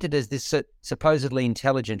he's painted as this supposedly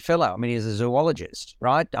intelligent fellow. I mean, he's a zoologist,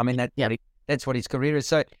 right? I mean, that's what his career is.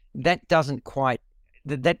 So that doesn't sort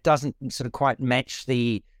of quite match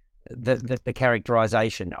the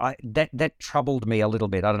characterization. That troubled me a little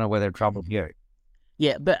bit. I don't know whether it troubled you.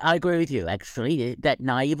 Yeah, but I agree with you, actually. That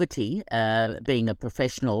naivety, being a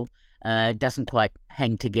professional, doesn't quite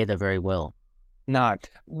hang together very well. No.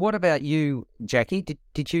 What about you, Jackie?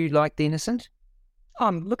 Did you like The Innocent?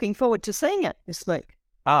 I'm looking forward to seeing it this week.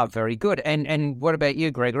 Ah, very good. And what about you,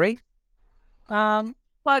 Gregory? I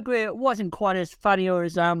agree. It wasn't quite as funny or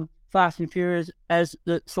as Fast and Furious as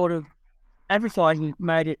the sort of advertising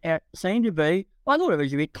made it seem to be. I thought it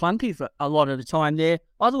was a bit clunky for a lot of the time there.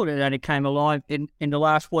 I thought it only came alive in the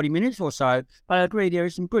last 40 minutes or so. But I agree, there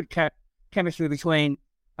is some good chemistry between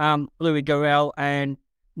Louis Garrel and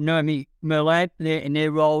Naomi Merlant in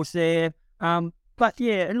their roles there. But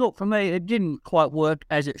yeah, and look, for me, it didn't quite work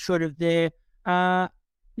as it should have there.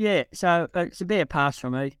 So it's a bare pass for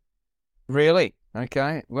me. Really?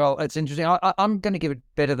 Okay. Well, it's interesting. I'm going to give it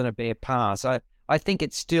better than a bare pass. I think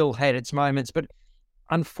it still had its moments, but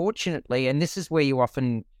unfortunately, and this is where you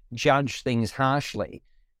often judge things harshly,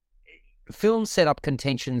 films set up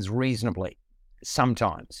contentions reasonably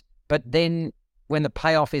sometimes, but then when the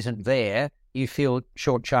payoff isn't there, you feel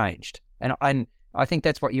shortchanged. And I think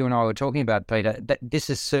that's what you and I were talking about, Peter, that this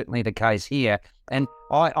is certainly the case here. And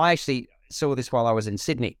I actually saw this while I was in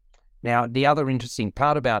Sydney. Now, the other interesting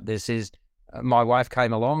part about this is my wife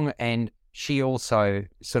came along and she also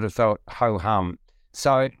sort of thought ho-hum.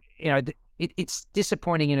 So, it's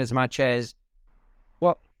disappointing in as much as,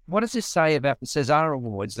 well, what does this say about the César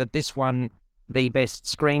Awards, that this won the best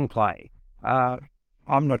screenplay?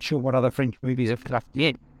 I'm not sure what other French movies have got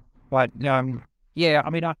yet. But, I mean,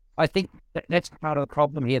 I think that's part of the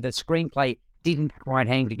problem here. The screenplay didn't quite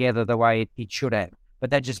hang together the way it should have. But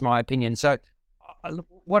that's just my opinion. So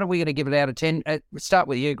what are we going to give it out of 10? We'll start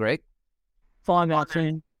with you, Greg. 5 out of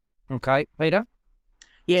 10. Okay. Peter?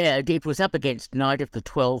 Yeah, it was up against Night of the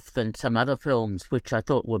 12th and some other films, which I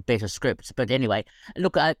thought were better scripts. But anyway,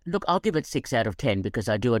 I'll give it 6 out of 10 because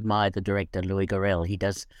I do admire the director, Louis Garrel. He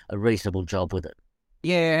does a reasonable job with it.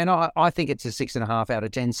 Yeah, and I think it's a 6.5 out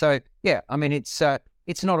of 10. So yeah, I mean it's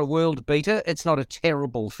not a world beater. It's not a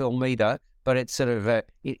terrible film either, but it's sort of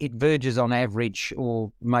it verges on average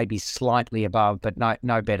or maybe slightly above, but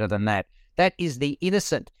no better than that. That is The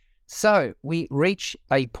Innocent. So we reach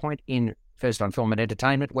a point in First on Film and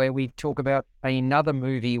Entertainment where we talk about another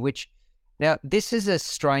movie, which now this is a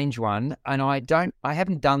strange one, and I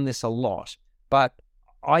haven't done this a lot, but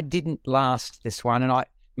I didn't last this one, and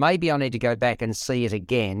maybe I need to go back and see it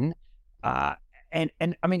again. And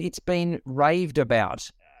I mean, it's been raved about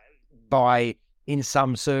in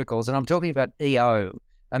some circles, and I'm talking about EO,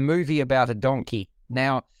 a movie about a donkey.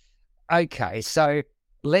 Now, okay, so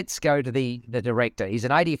let's go to the director. He's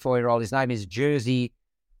an 84-year-old. His name is Jerzy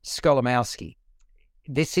Skolimowski.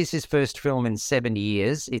 This is his first film in 7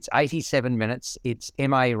 years. It's 87 minutes. It's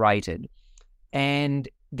MA rated. And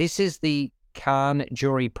this is the Cannes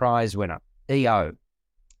Jury Prize winner, EO.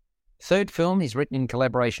 Third film he's written in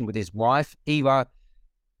collaboration with his wife, Ewa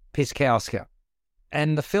Piskowska.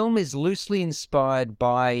 And the film is loosely inspired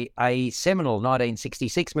by a seminal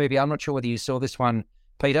 1966 movie. I'm not sure whether you saw this one,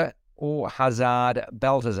 Peter, or Hazard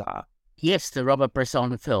Balthazar. Yes, the Robert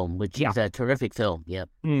Bresson film, which is a terrific film. Yep.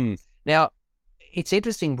 Now, it's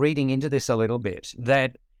interesting reading into this a little bit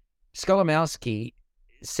that Skolimowski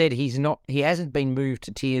said he hasn't been moved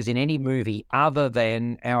to tears in any movie other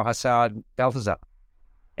than our Hazard Balthazar.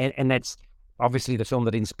 And that's obviously the film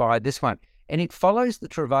that inspired this one. And it follows the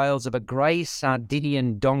travails of a grey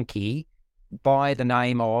Sardinian donkey by the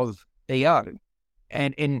name of EO,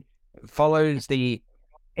 and follows the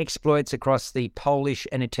exploits across the Polish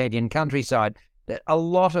and Italian countryside. A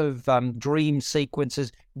lot of dream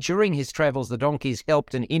sequences. During his travels, the donkey is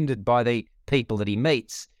helped and hindered by the people that he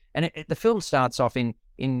meets. And the film starts off in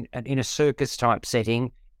a circus-type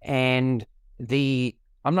setting, and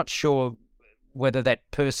I'm not sure whether that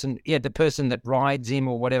person, the person that rides him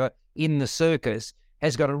or whatever in the circus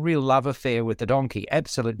has got a real love affair with the donkey,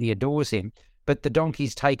 absolutely adores him. But the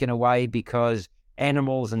donkey's taken away because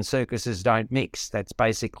animals and circuses don't mix. That's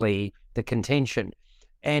basically the contention.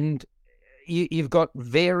 And you've got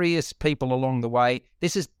various people along the way.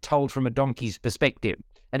 This is told from a donkey's perspective,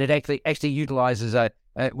 and it actually utilizes a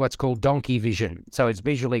what's called donkey vision. So it's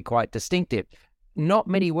visually quite distinctive. Not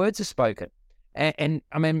many words are spoken. And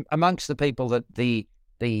I mean, amongst the people that the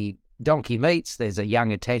donkey meets, there's a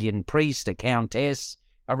young Italian priest, a countess,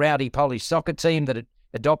 a rowdy Polish soccer team that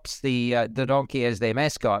adopts the donkey as their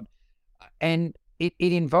mascot. And it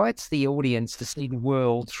invites the audience to see the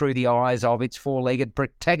world through the eyes of its four-legged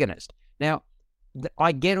protagonist. Now,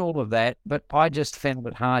 I get all of that, but I just found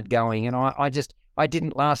it hard going, and I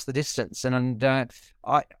didn't last the distance. And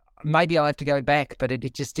maybe I'll have to go back, but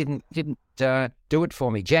it just didn't do it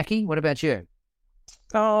for me. Jackie, what about you?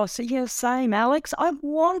 Oh, so yeah, same, Alex. I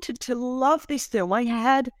wanted to love this film. I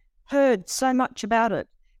had heard so much about it.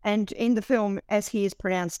 And in the film, as he is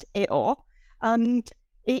pronounced, Eo,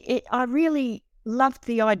 I really loved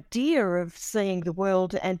the idea of seeing the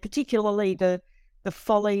world, and particularly the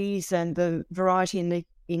follies and the variety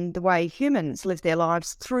in the way humans live their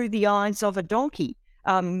lives through the eyes of a donkey,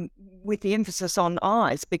 with the emphasis on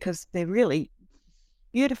eyes, because they're really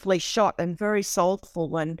beautifully shot and very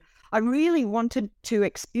soulful. And I really wanted to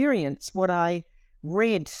experience what I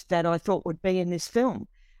read that I thought would be in this film.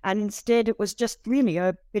 And instead it was just really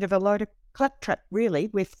a bit of a load of claptrap, really,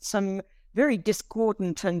 with some very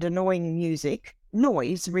discordant and annoying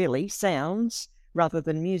noise, really, sounds rather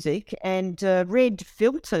than music, and red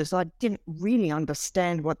filters. I didn't really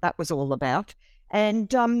understand what that was all about. And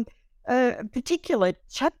particular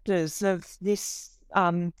chapters of this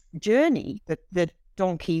journey that the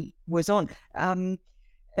donkey was on,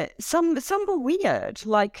 some were weird,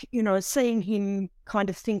 like, seeing him kind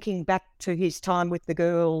of thinking back to his time with the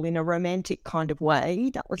girl in a romantic kind of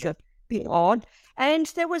way. That was a bit odd. And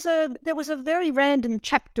there was a very random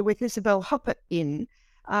chapter with Isabel Huppert in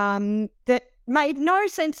that made no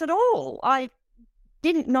sense at all. I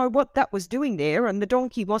didn't know what that was doing there, and the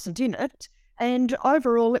donkey wasn't in it. And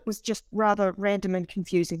overall, it was just rather random and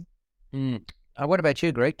confusing. What about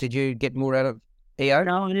you, Greg? Did you get more out of EO?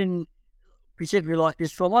 No, I didn't particularly like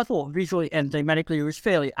this film. I thought visually and thematically it was a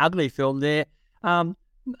fairly ugly film there.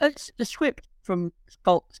 It's the script from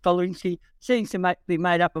Skolimowski seems to be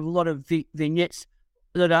made up of a lot of vignettes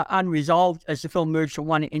that are unresolved as the film moves from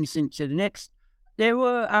one incident to the next. There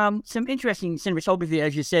were some interesting cinematography,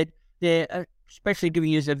 as you said, there, especially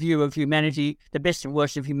giving us a view of humanity, the best and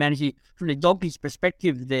worst of humanity from the donkey's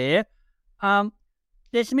perspective there.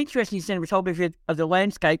 There's some interesting cinematography of the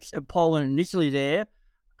landscapes of Poland and Italy there.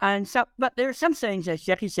 But there are some scenes, as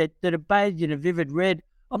Jackie said, that are bathed in a vivid red.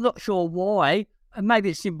 I'm not sure why. Maybe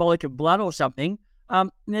it's symbolic of blood or something.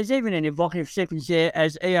 There's even an evocative sequence there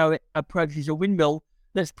as EO approaches a windmill.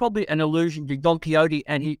 That's probably an allusion to Don Quixote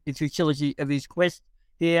and the futility of his quest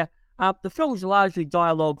here. The film's largely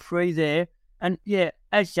dialogue-free there. And yeah,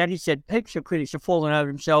 as Jackie said, heaps of critics have fallen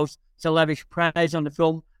over themselves to lavish praise on the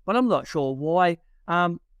film, but I'm not sure why.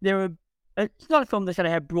 It's not a film that's going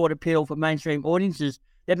to have broad appeal for mainstream audiences.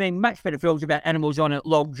 There have been much better films about animals on a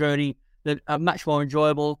long journey that are much more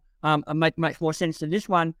enjoyable and make much more sense than this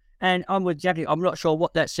one. And I'm with Jackie. I'm not sure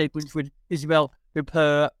what that sequence with Isabelle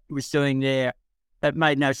Huppert was doing there. That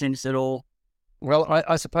made no sense at all. Well,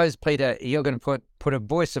 I suppose, Peter, you're going to put a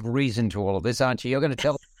voice of reason to all of this, aren't you? You're going to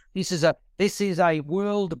tell this is a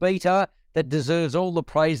world beater that deserves all the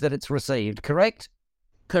praise that it's received, correct?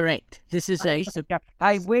 Correct. This is a...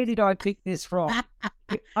 Hey, where did I pick this from?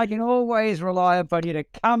 I can always rely upon you to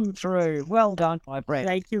come through. Well done, my friend.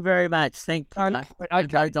 Thank you very much. Thank you.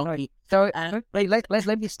 Okay, donkey. So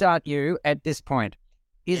let me start you at this point.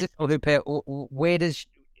 Isabelle Huppert,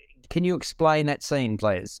 can you explain that scene,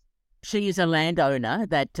 please? She is a landowner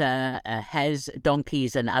that has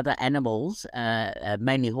donkeys and other animals,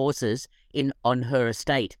 mainly horses, on her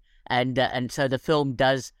estate, and so the film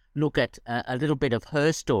does look at a little bit of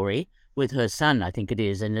her story with her son, I think it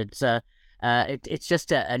is, and it's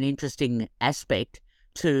just an interesting aspect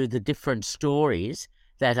to the different stories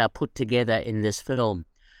that are put together in this film.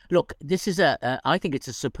 Look, this is I think it's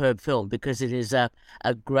a superb film because it is a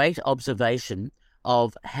great observation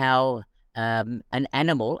of how an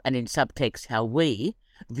animal, and in subtext how we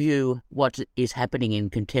view what is happening in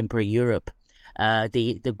contemporary Europe,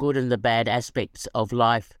 the good and the bad aspects of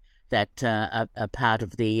life that are part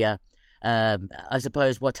of the, I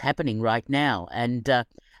suppose, what's happening right now, and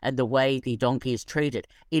the way the donkey is treated.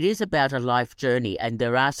 It is about a life journey, and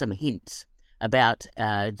there are some hints about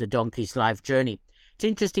the donkey's life journey. It's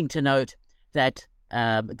interesting to note that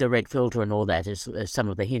the red filter and all that is some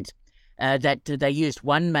of the hints. That they used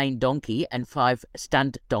one main donkey and 5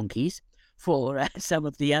 stunt donkeys for some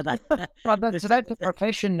of the other. So that's a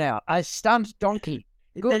profession now, a stunt donkey.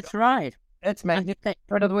 Good. That's right. That's magnificent.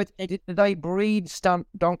 In other words, they breed stunt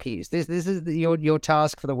donkeys. This is your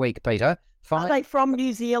task for the week, Peter. Are they from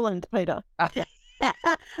New Zealand, Peter?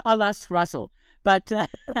 I'll ask Russell, but I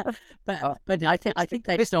think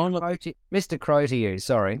they stolen Mr. Crow to you.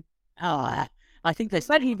 Sorry. Oh, I think they're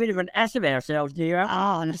making a bit of an ass of ourselves, dear.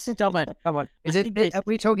 Oh, stop it! Come on, are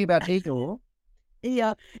we talking about Igor?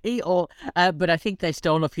 Eeyore, but I think they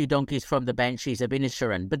stole a few donkeys from the Banshees of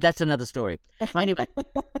Inisherin, but that's another story. Anyway,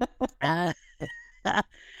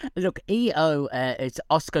 look, EO is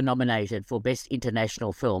Oscar nominated for Best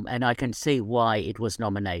International Film, and I can see why it was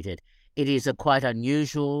nominated. It is a quite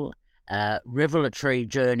unusual, revelatory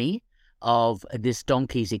journey of this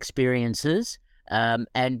donkey's experiences,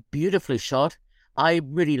 and beautifully shot. I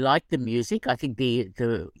really like the music. I think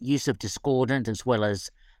the use of discordant as well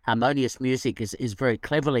as harmonious music is very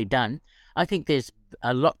cleverly done. I think there's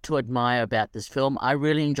a lot to admire about this film. I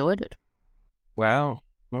really enjoyed it. Wow.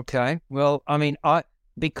 Okay. Well, I mean,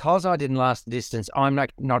 because I didn't last the distance, I'm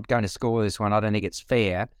not going to score this one. I don't think it's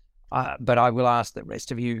fair. But I will ask the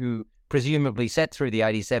rest of you who presumably sat through the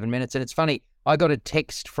 87 minutes. And it's funny, I got a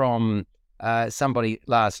text from somebody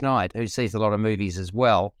last night who sees a lot of movies as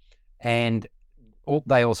well, and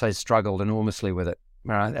they also struggled enormously with it.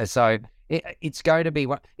 Right? So it's going to be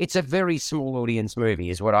it's a very small audience movie,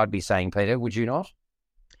 is what I'd be saying, Peter. Would you not?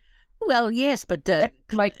 Well, yes, but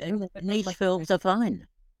niche films are fine.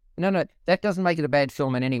 No, that doesn't make it a bad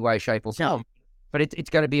film in any way, shape, or form. No. But it's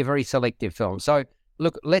going to be a very selective film. So,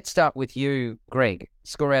 look, let's start with you, Greg.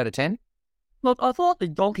 Score out of 10? Look, I thought the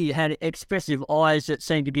donkey had expressive eyes that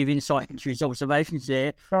seemed to give insight into his observations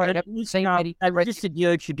there. Sorry, I resisted the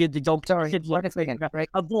urge to give the donkey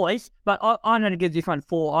a voice, but I'm going to give this one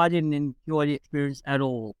 4. I didn't enjoy the experience at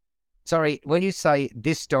all. Sorry, when you say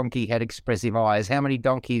this donkey had expressive eyes, how many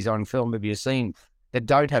donkeys on film have you seen that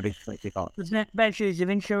don't have expressive eyes? There's Banshees of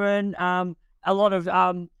Inisherin, a lot of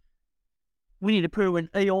Winnie the Pooh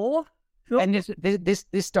and Eeyore. And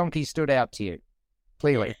this donkey stood out to you,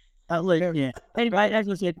 clearly. At least, yeah. Anyway, as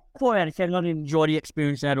I said, 4 out of 10. I didn't enjoy the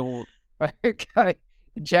experience at all. Okay.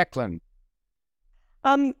 Jacqueline.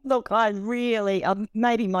 Look, I really,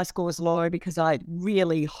 maybe my score's low because I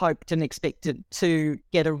really hoped and expected to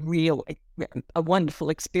get a wonderful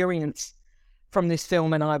experience from this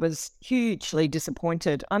film, and I was hugely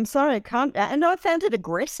disappointed. I'm sorry, I can't, and I found it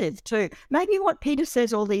aggressive too. Maybe what Peter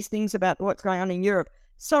says, all these things about what's going on in Europe.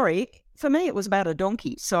 Sorry, for me it was about a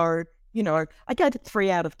donkey, so... I gave it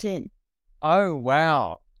 3 out of 10. Oh,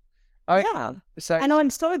 wow. Yeah. And I'm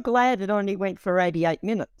so glad it only went for 88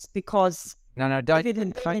 minutes because No, If don't. it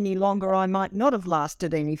hadn't been any longer, I might not have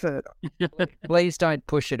lasted any further. Please don't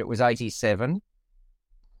push it. It was 87.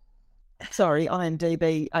 Sorry,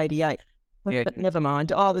 IMDb 88. Yeah. But never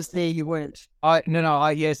mind. I was there, you weren't.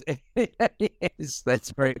 Yes, yes,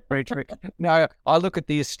 that's very, very true. No, I look at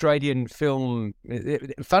the Australian film.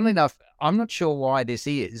 Funnily enough, I'm not sure why this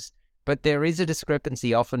is, but there is a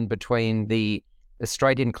discrepancy often between the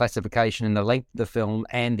Australian classification and the length of the film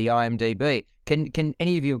and the IMDb. Can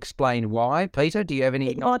any of you explain why? Peter, do you have any?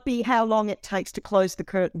 It might be how long it takes to close the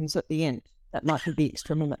curtains at the end. That might be the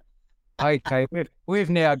extra minute. Okay,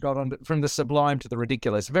 we've now got on from the sublime to the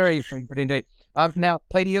ridiculous. Very good indeed. Now,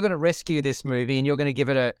 Peter, you're going to rescue this movie and you're going to give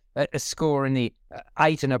it a score in the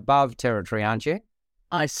 8 and above territory, aren't you?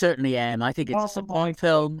 I certainly am. I think it's a sublime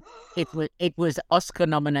film. It was Oscar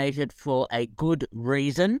nominated for a good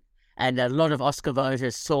reason, and a lot of Oscar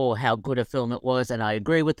voters saw how good a film it was, and I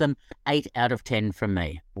agree with them. 8 out of 10 from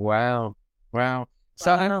me. Wow.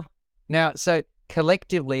 So so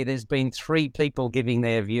collectively, there's been 3 people giving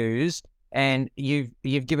their views, and you've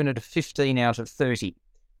given it a 15 out of 30.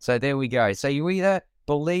 So there we go. So you either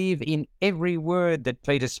believe in every word that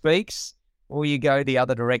Peter speaks, or you go the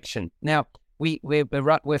other direction. Now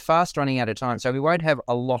we're fast running out of time, so we won't have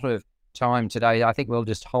a lot of time today. I think we'll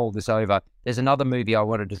just hold this over. There's another movie I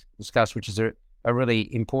wanted to discuss, which is a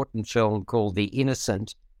really important film called The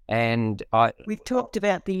Innocent. And We've talked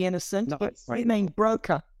about The Innocent. No, But you mean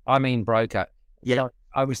Broker. I mean Broker. Yeah,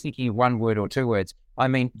 I was thinking of one word or 2 words. I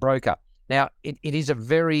mean Broker. Now, it is a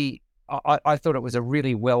very... I thought it was a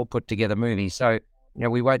really well put together movie. So,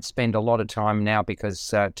 we won't spend a lot of time now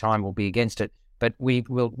because time will be against it. But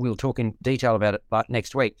we'll talk in detail about it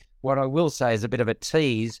next week. What I will say is a bit of a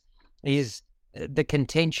tease is the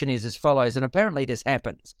contention is as follows, and apparently this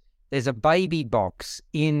happens. There's a baby box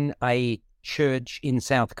in a church in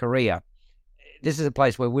South Korea. This is a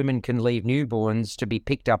place where women can leave newborns to be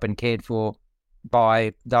picked up and cared for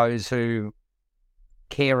by those who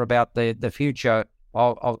care about the future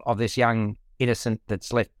of this young innocent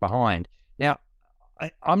that's left behind. Now,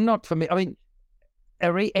 I'm not familiar. I mean,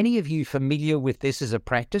 are any of you familiar with this as a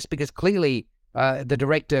practice? Because clearly the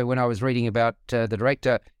director, when I was reading about the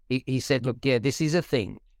director, he said, look, yeah, this is a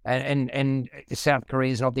thing. And South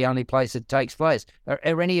Korea is not the only place it takes place.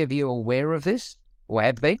 Are any of you aware of this or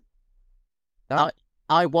have been? No?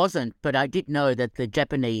 I wasn't, but I did know that the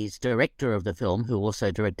Japanese director of the film, who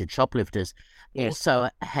also directed Shoplifters, also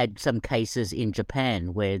had some cases in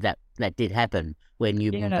Japan where that did happen, where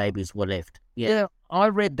newborn babies were left. Yeah, I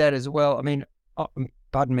read that as well. I mean,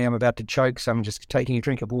 pardon me, I'm about to choke, so I'm just taking a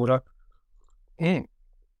drink of water. Yeah.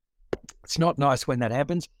 It's not nice when that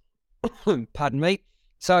happens. Pardon me.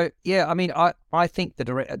 So, yeah, I mean, I think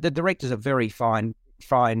the director's a very fine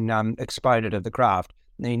exponent of the craft.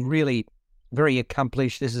 I mean, really very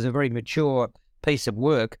accomplished. This is a very mature piece of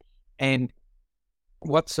work. And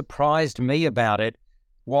what surprised me about it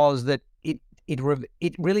was that it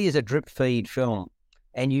really is a drip feed film,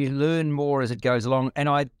 and you learn more as it goes along. And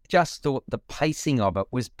I just thought the pacing of it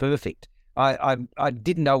was perfect. I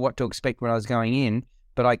didn't know what to expect when I was going in,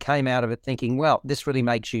 but I came out of it thinking, well, this really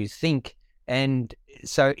makes you think. And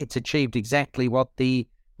so it's achieved exactly what the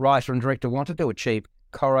writer and director wanted to achieve.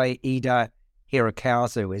 Koreeda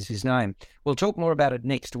Hirokazu is his name. We'll talk more about it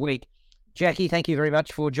next week. Jackie, thank you very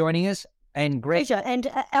much for joining us. And Greg. Pleasure. And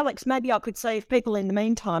Alex, maybe I could say if people in the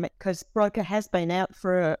meantime, because Broker has been out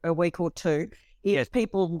for a week or 2, if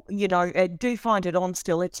people, do find it on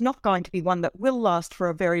still, it's not going to be one that will last for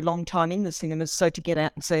a very long time in the cinemas, so to get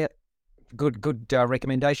out and see it. Good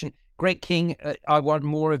recommendation. Greg King, I want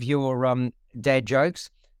more of your dad jokes.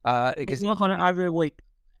 Because not on it over a week,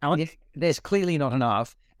 Alex. There's clearly not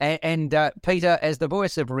enough. And Peter, as the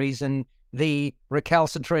voice of reason, the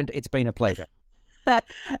recalcitrant, it's been a pleasure.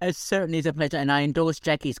 It certainly is a pleasure, and I endorse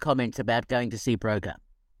Jackie's comments about going to see Broker.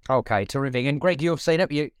 Okay, terrific. And Greg, you've seen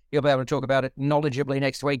it. You'll be able to talk about it knowledgeably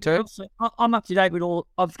next week too. I'm up to date with all.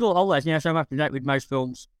 I've got holidays now, so I'm up to date with most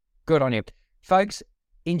films. Good on you, folks.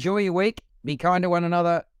 Enjoy your week. Be kind to one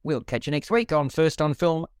another. We'll catch you next week on First on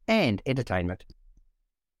Film and Entertainment.